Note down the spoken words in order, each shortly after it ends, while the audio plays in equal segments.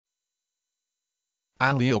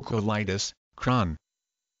Ileocolitis, Crohn.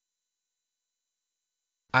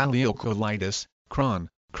 Ileocolitis, Crohn.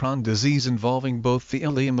 Crohn disease involving both the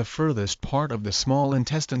ileum, the furthest part of the small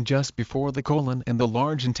intestine just before the colon, and the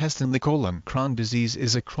large intestine, the colon. Crohn disease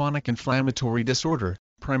is a chronic inflammatory disorder,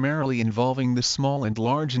 primarily involving the small and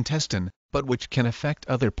large intestine, but which can affect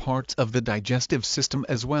other parts of the digestive system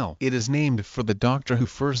as well. It is named for the doctor who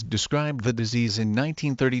first described the disease in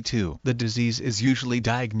 1932. The disease is usually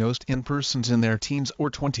diagnosed in persons in their teens or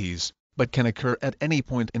 20s, but can occur at any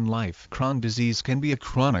point in life. Crohn disease can be a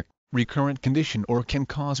chronic, recurrent condition or can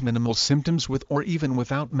cause minimal symptoms with or even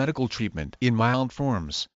without medical treatment. In mild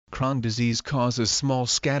forms, Crohn disease causes small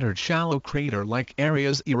scattered shallow crater-like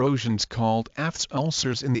areas, erosions called aphthous,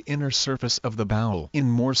 ulcers in the inner surface of the bowel.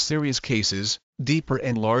 In more serious cases, deeper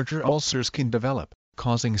and larger ulcers can develop,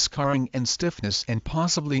 causing scarring and stiffness and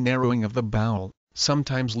possibly narrowing of the bowel,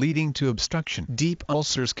 sometimes leading to obstruction. Deep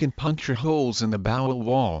ulcers can puncture holes in the bowel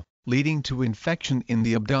wall, leading to infection in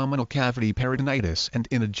the abdominal cavity, peritonitis, and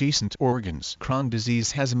in adjacent organs. Crohn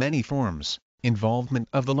disease has many forms. Involvement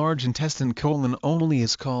of the large intestine colon only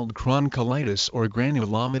is called Crohn colitis or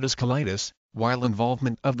granulomatous colitis, while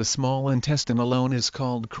involvement of the small intestine alone is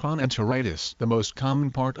called Crohn enteritis. The most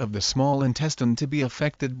common part of the small intestine to be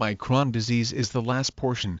affected by Crohn disease is the last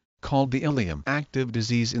portion, called the ileum. Active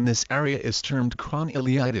disease in this area is termed Crohn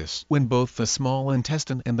ileitis. When both the small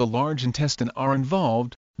intestine and the large intestine are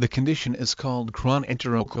involved, the condition is called Crohn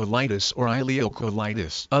enterocolitis or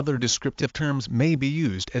ileocolitis. Other descriptive terms may be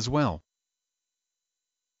used as well.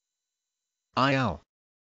 I-L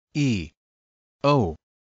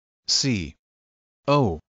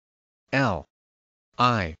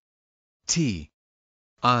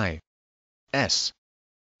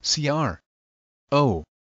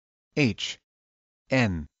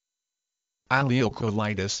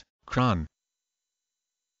Ileocolitis, Crohn.